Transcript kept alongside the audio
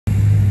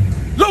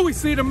Louie,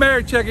 see the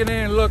mayor checking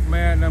in. Look,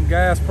 man, them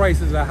gas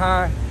prices are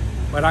high,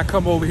 but I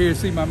come over here to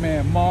see my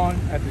man Mon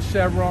at the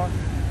Chevron.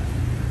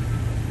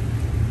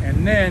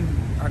 And then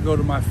I go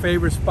to my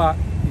favorite spot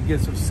to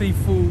get some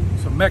seafood,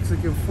 some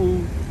Mexican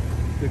food,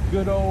 the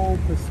good old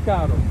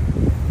pescado.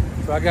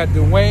 So I got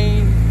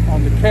Dwayne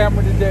on the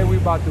camera today. We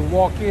about to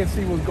walk in,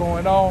 see what's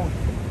going on,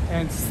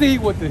 and see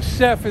what the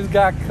chef has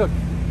got cooking.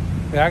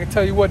 And I can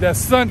tell you what, that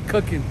sun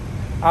cooking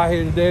out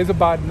here today is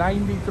about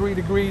 93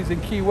 degrees in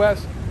Key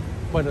West.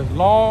 But as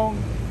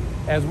long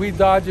as we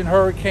dodging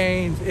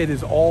hurricanes, it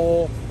is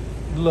all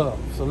love.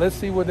 So let's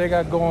see what they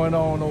got going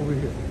on over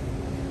here.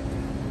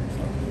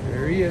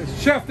 There he is.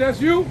 Chef,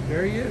 that's you?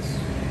 There he is.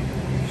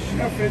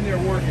 Chef in there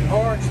working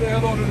hard. Say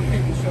hello to the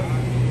people, Chef.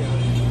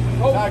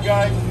 Oh. Hi,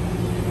 guys.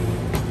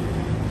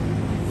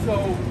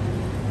 So,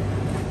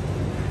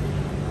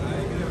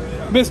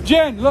 Miss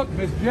Jen, look,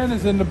 Miss Jen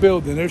is in the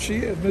building. There she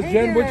is. Miss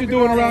Jen, what you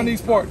doing around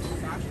these parts?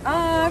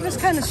 I was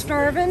kind of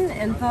starving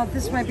and thought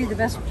this might be the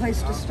best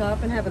place to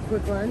stop and have a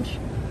quick lunch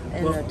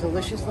and a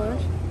delicious lunch.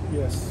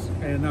 Yes,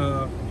 and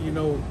you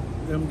know,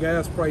 them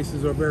gas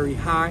prices are very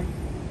high.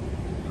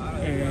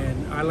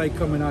 And I like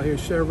coming out here.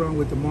 Chevron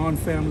with the Mon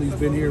family's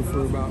been here for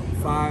about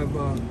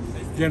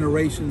 5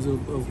 generations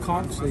of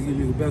comps. They give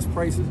you the best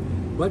prices.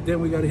 But then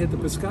we got to hit the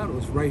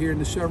pescados right here in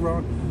the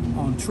Chevron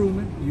on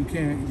Truman. You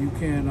can't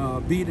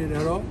beat it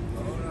at all.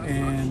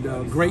 And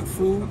great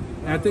food.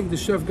 And I think the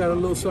chef got a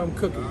little something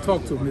cooking.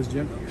 Talk to him, Ms.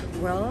 Jen.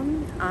 Well,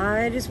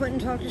 I just went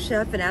and talked to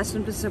Chef and asked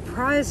him to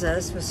surprise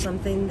us with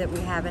something that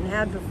we haven't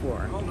had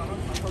before.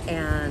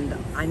 And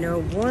I know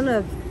one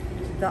of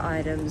the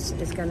items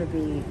is going to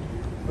be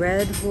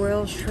red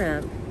broiled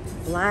shrimp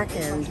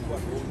blackened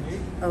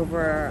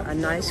over a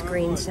nice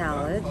green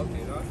salad.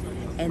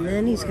 And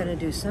then he's going to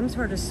do some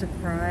sort of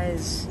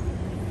surprise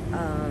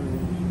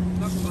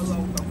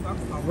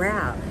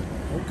wrap.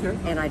 Okay.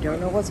 And I don't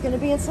know what's going to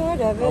be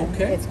inside of it.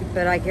 Okay.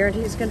 But I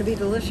guarantee it's going to be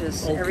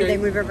delicious. Okay.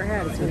 Everything we've ever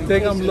had. The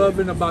thing I'm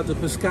loving about the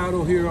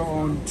pescado here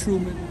on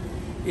Truman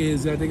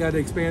is that they got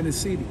expanded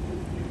seating.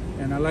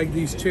 And I like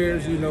these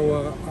chairs. You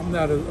know, I'm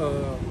not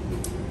a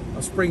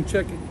spring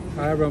chicken.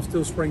 However, I'm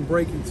still spring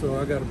breaking, so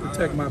I got to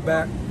protect my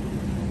back.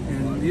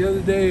 And the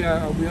other day,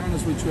 I'll be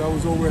honest with you, I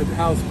was over at the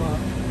house. My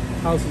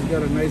house has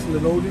got a nice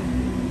linoleum.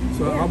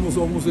 So I'm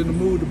almost in the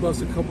mood to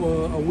bust a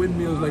couple of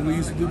windmills like we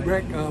used to do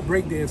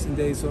breakdancing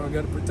days, so I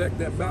got to protect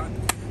that back.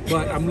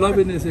 But I'm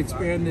loving this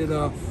expanded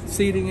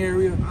seating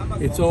area.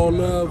 It's all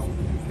love,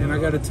 and I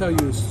got to tell you,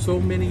 there's so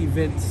many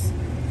events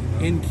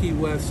in Key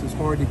West, it's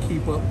hard to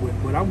keep up with.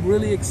 But I'm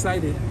really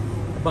excited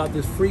about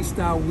this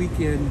freestyle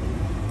weekend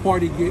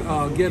party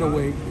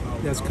getaway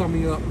that's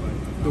coming up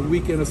the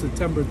weekend of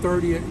September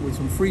 30th with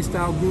some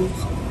freestyle groups.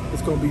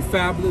 It's going to be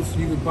fabulous.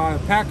 You can buy a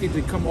package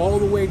and come all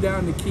the way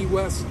down to Key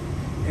West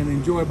and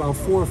enjoy about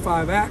 4 or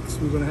 5 acts.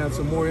 We're going to have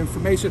some more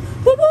information.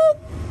 Whoop, whoop.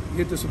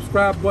 Hit the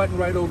subscribe button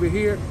right over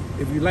here.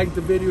 If you like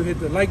the video, hit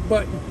the like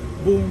button.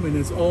 Boom, and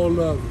it's all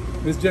love.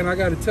 Miss Jen, I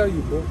got to tell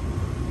you, bro,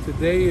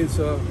 today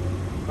is,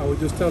 I was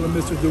just telling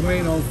Mr.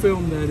 Dwayne on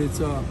film that it's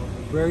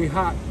very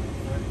hot.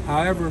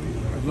 However,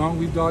 as long as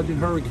we're dodging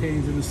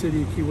hurricanes in the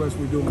city of Key West,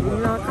 we're doing well.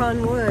 Knock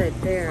on wood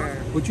there.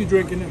 What you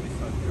drinking in?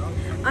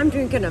 I'm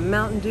drinking a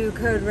Mountain Dew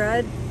Code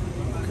Red.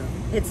 Okay.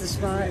 Hits the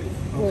spot,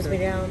 cools me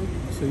down.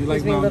 So you like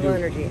gives me a Mountain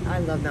little Dew? energy. I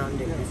love Mountain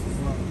Dew.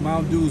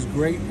 Mountain Dew is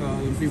great.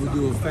 People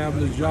do a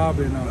fabulous job,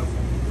 and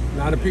a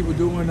lot of people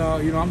doing,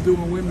 you know, I'm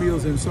doing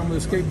windmills, and some of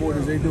the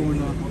skateboarders, they doing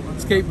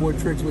skateboard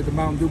tricks with the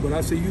Mountain Dew. But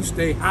I say you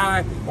stay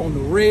high on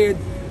the red,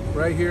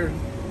 right here,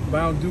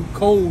 Mountain Dew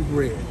Cold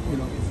Red. You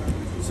know,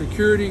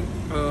 security.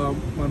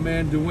 My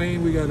man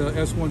Dwayne, we got a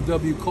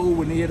S1W code.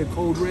 When they hit a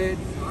code red,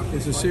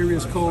 it's a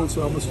serious code,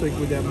 so I'm gonna stick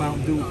with that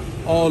Mountain Dew.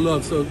 All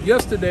love. So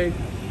yesterday,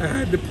 I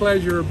had the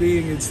pleasure of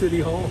being in City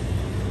Hall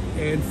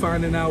and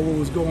finding out what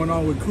was going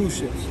on with cruise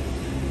ships.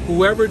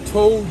 Whoever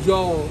told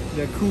y'all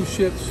that cruise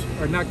ships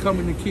are not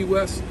coming to Key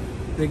West,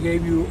 they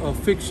gave you a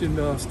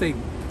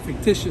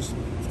fictitious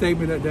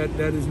statement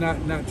that is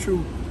not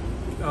true.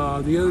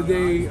 The other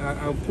day,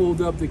 I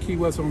pulled up to Key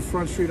West on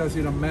Front Street. I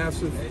seen a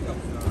massive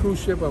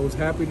cruise ship. I was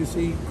happy to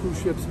see cruise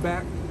ships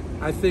back.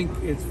 I think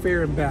it's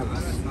fair and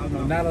balanced. You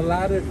know, not a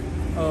lot of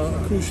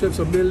cruise ships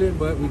are million,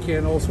 but we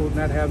can't also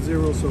not have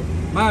zero. So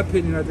my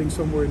opinion, I think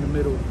somewhere in the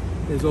middle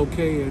is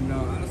okay. And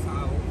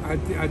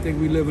I think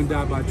we live and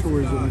die by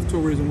tourism. If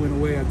tourism went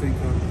away, I think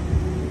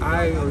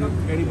I or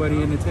anybody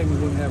in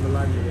entertainment wouldn't have a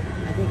livelihood.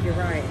 I think you're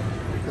right.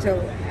 So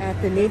at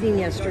the meeting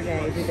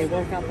yesterday, did they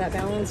work out that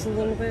balance a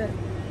little bit?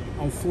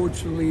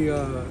 Unfortunately,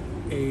 a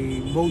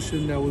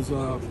motion that was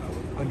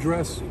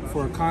addressed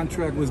for a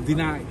contract was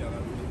denied.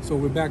 So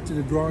we're back to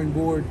the drawing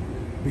board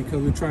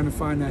because we're trying to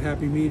find that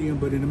happy medium.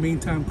 But in the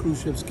meantime,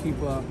 cruise ships keep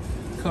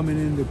coming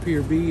into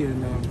Pier B,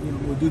 and you know,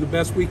 we'll do the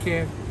best we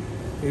can.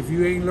 If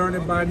you ain't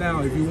learning by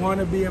now, if you want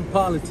to be in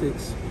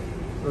politics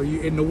or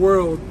you in the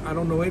world, I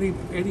don't know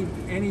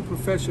any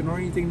profession or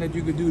anything that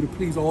you could do to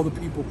please all the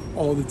people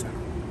all the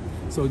time.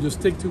 So just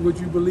stick to what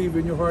you believe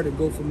in your heart and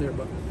go from there.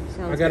 But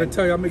I got to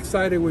tell you, I'm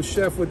excited with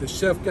Chef, what the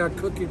chef got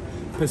cooking.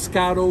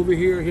 Pescado over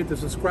here. Hit the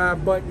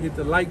subscribe button, hit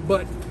the like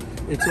button.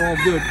 It's all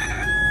good.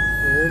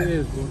 There it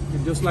is.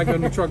 And just like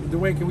on the truck.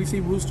 Dwayne, can we see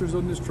roosters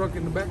on this truck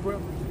in the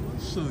background?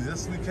 Sure,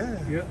 yes we can.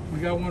 Yeah, we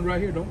got one right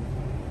here, don't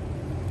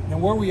we?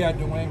 And where we at,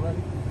 Dwayne, right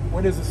here?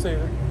 What does it say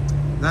right?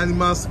 90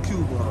 miles to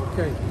Cuba.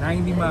 Okay,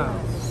 90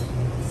 miles.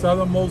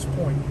 Southernmost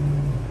point.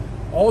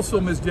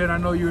 Also, Miss Jen, I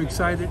know you're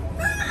excited.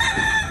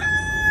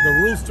 The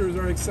roosters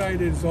are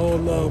excited. It's all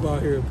love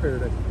out here in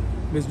Paradise.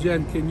 Miss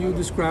Jen, can you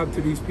describe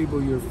to these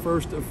people your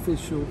first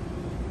official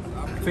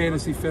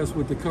Fantasy Fest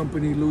with the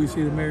company, Louie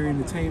C. the Mary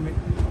Entertainment,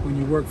 when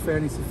you worked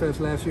Fantasy Fest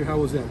last year? How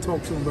was that?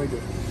 Talk to them right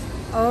there.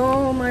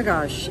 Oh my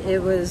gosh,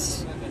 it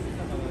was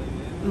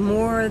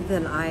more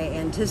than I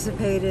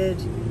anticipated,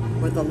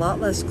 with a lot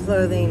less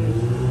clothing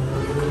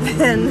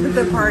than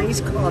the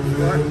parties called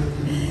for.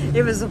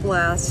 It was a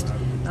blast.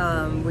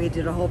 We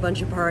did a whole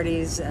bunch of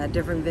parties at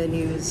different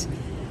venues.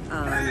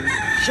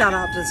 Shout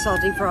out to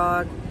Salty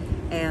Frog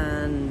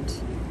and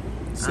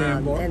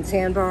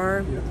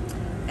Sandbar. Yeah.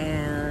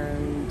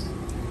 And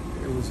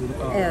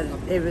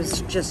It it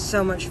was just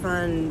so much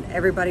fun.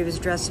 Everybody was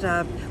dressed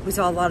up. We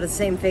saw a lot of the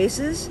same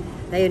faces.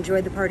 They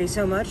enjoyed the party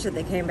so much that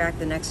they came back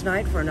the next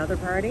night for another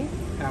party.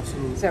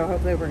 Absolutely. So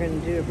hopefully we're going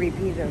to do a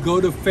repeat of.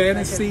 Go to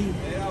Fantasy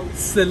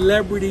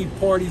Celebrity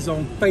Parties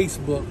on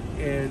Facebook,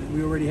 and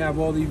we already have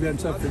all the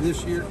events up for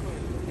this year,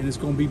 and it's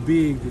going to be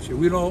big this year.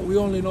 We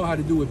only know how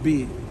to do it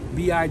big.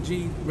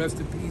 B.I.G. rest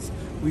in peace.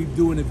 We're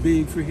doing it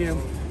big for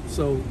him,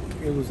 so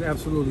it was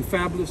absolutely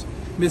fabulous.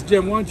 Miss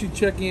Jen, why don't you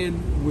check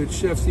in with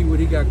Chef, see what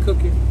he got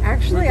cooking?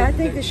 Actually, I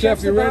think the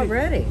chef's you about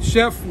ready.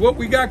 Chef, what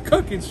we got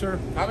cooking, sir?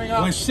 Coming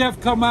up. When Chef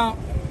come out,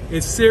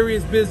 it's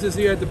serious business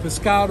here at the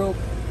Pescado,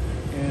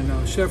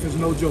 and Chef is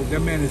no joke. That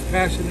man is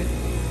passionate,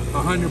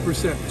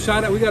 100%.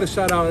 Shout out, we got to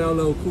shout out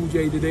LL Cool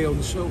J today on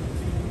the show.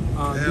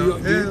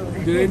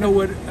 Do they know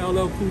what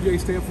LL Cool J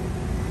stand for?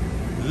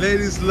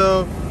 Ladies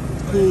love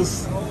Cool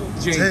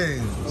James.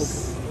 James. Okay.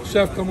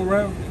 Chef, come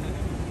around.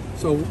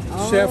 So,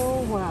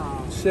 Oh, wow.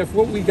 Chef,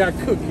 what we got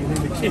cooking in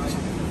the kitchen?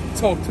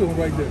 Talk to him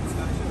right there.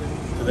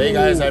 Today,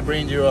 guys, I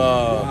bring you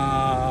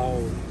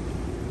Wow.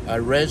 a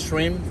red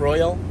shrimp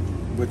royal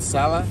with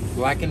salad,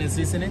 blackened and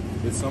seasoning,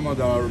 with some of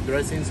our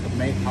dressings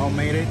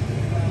homemade it,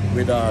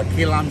 with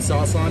key lime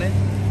sauce on it.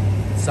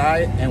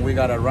 Side, and we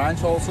got a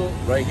ranch also.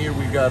 Right here,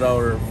 we got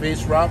our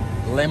fish wrap,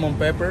 lemon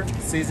pepper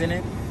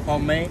seasoning,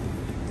 homemade,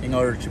 in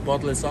our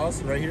chipotle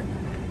sauce right here.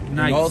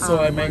 Nice. And also,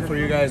 I make for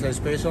you guys a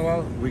special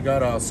one. We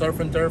got a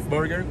surf and turf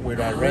burger with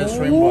a red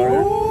shrimp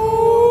burger.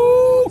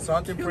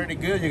 Something pretty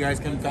good. You guys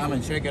can come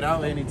and check it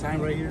out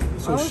anytime right here.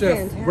 So, Oh, Chef,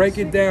 fantastic. break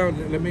it down.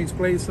 Let me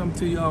explain something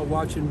to y'all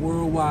watching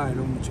worldwide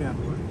on the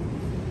channel.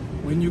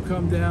 When you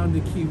come down to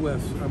Key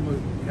West, I'm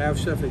going to have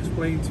Chef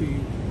explain to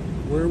you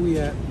where we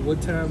at,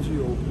 what times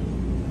you open.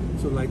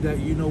 So like that,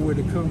 you know where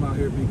to come out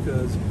here,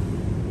 because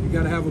you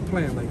got to have a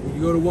plan. Like when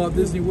you go to Walt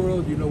Disney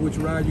World, you know which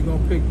ride you're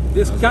going to pick.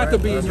 This got to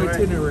be in your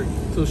itinerary.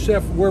 So,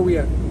 Chef, where we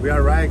at? We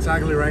are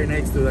exactly right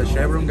next to the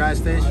Chevron gas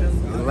station,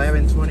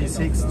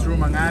 1126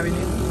 Truman Avenue.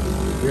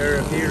 We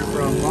are here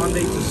from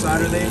Monday to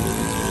Saturday,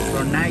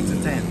 from 9 to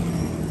 10.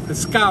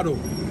 Pescado.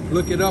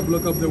 Look it up.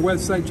 Look up their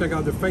website. Check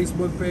out their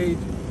Facebook page.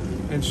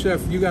 And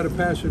Chef, you got a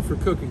passion for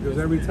cooking, because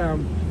every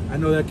time I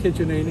know that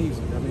kitchen ain't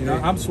easy. I mean,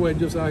 I'm sweating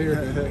just out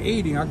here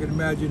eating. I can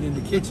imagine in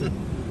the kitchen.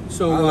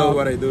 So I love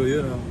what I do,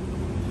 you know.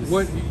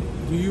 What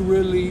do you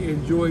really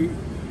enjoy?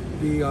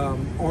 The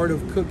art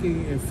of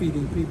cooking and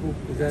feeding people,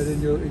 is that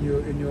in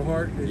your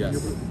heart? Yes.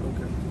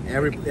 Okay.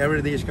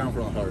 Every dish comes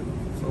from the heart.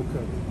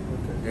 Okay.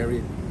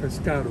 Every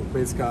Pescado.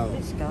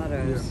 Pescados.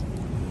 Yeah.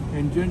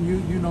 And Jen,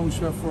 you know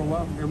Chef for a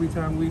while. Every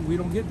time we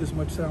don't get this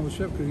much time with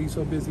Chef because he's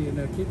so busy in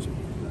that kitchen.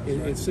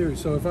 It's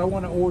serious. So if I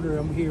want to order,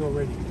 I'm here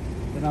already,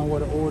 and I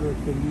want to order,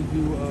 can you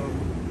do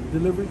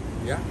delivery?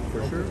 Yeah,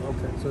 for sure.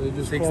 Okay. So they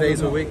just 6 call days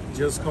them a up. week.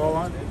 Just call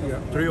on Yeah.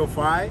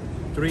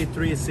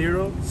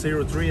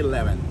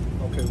 305-330-0311.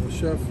 Okay. Well,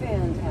 Chef,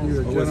 Fantastic.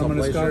 you're a Always a gentleman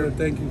of pleasure. scholar.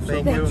 Thank you so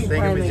Thank much. you, Thank you Miss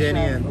kindly, Jenny,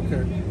 Chef. and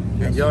Okay.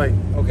 enjoy.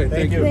 Okay.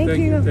 Thank you. Thank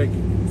you.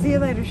 See you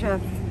later,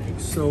 Chef.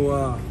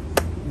 So,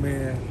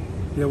 man,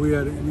 yeah, we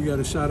got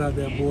to shout out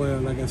that boy.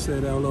 Like I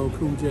said, LL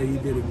Cool J, he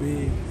did it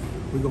big.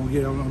 We're gonna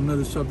get on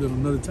another subject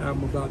another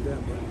time about that,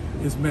 but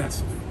it's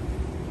massive,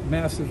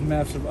 massive.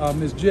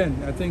 Miss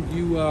Jen, I think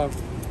you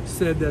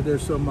said that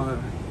there's some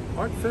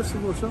art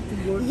festival or something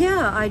going.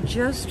 Yeah, I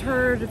just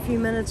heard a few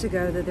minutes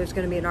ago that there's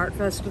going to be an art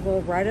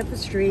festival right up the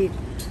street,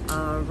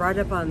 right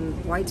up on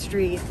White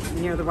Street,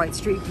 near the White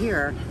Street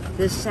Pier,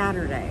 this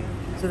Saturday.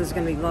 So there's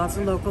going to be lots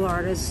of local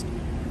artists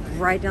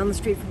right down the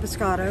street from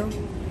Pescado.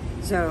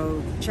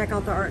 So check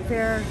out the art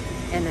fair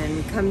and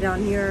then come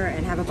down here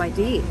and have a bite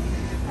to eat.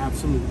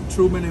 Absolutely.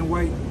 Truman and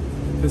White,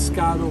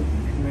 Pescado,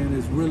 man,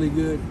 it's really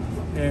good.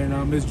 And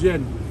Miss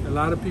Jen, a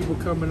lot of people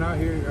coming out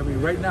here. I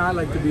mean, right now I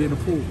like to be in the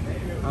pool.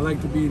 I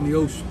like to be in the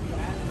ocean.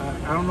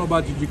 I don't know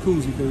about the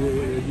jacuzzi, because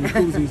the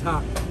jacuzzi's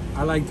hot.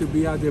 I like to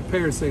be out there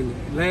parasailing,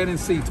 land and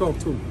sea. Talk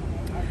to me.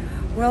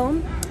 Well,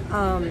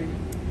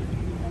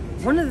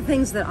 one of the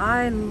things that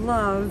I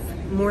love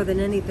more than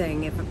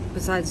anything,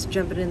 besides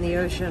jumping in the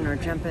ocean or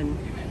jumping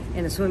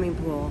in a swimming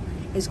pool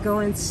is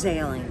going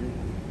sailing.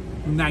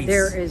 Nice.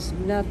 There is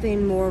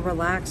nothing more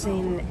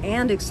relaxing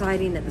and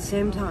exciting at the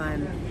same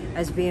time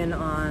as being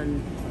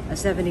on a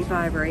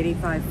 75 or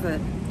 85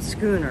 foot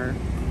schooner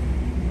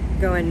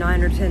going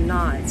 9 or 10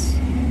 knots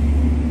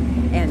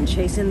and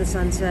chasing the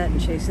sunset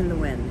and chasing the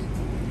wind.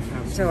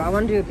 So I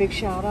want to do a big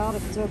shout out,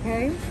 if it's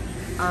okay,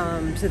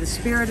 to the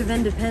Spirit of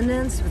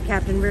Independence with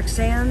Captain Rick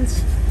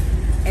Sands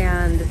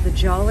and the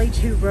Jolly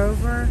 2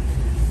 Rover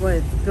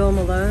with Bill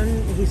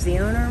Malone. He's the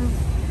owner.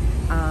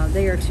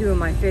 They are two of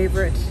my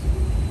favorite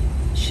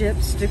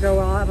ships to go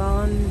out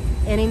on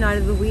any night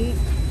of the week.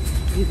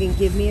 You can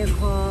give me a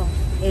call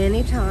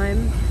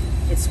anytime.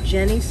 It's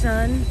Jenny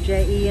Sun,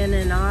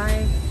 JENNISUN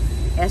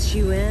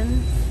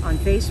on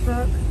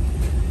Facebook,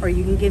 or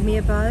you can give me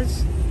a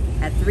buzz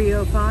at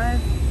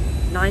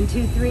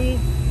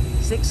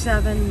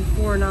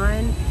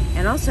 305-923-6749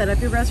 and I'll set up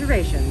your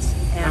reservations,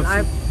 and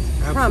I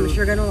promise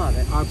you're gonna love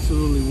it.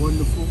 Absolutely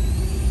wonderful.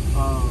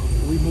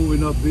 We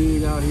moving up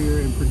big out here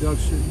in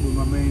production with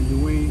my man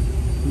Dwayne.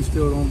 We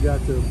still don't got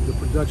the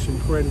production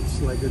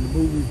credits like in the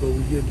movies, but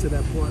we get to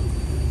that part.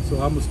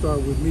 So I'm gonna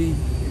start with me,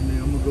 and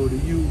then I'm gonna go to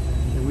you,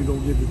 and we're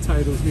gonna get the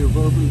titles here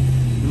verbally.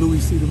 Louie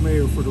C. the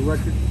Mayor for the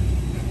record.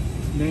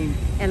 Name?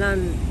 And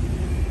I'm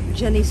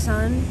Jenny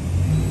Sun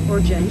or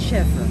Jen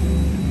Schiffer.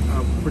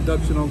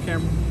 Production on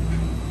camera.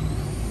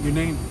 Your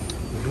name?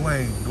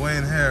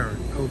 Dwayne Harry.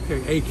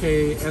 Okay,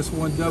 aka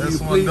S1W.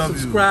 S1W. Please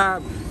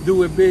subscribe.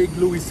 Do it big.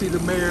 Louie C. the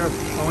Mayor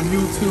on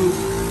YouTube.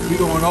 We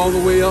going all the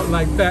way up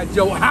like Fat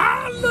Joe. Ha!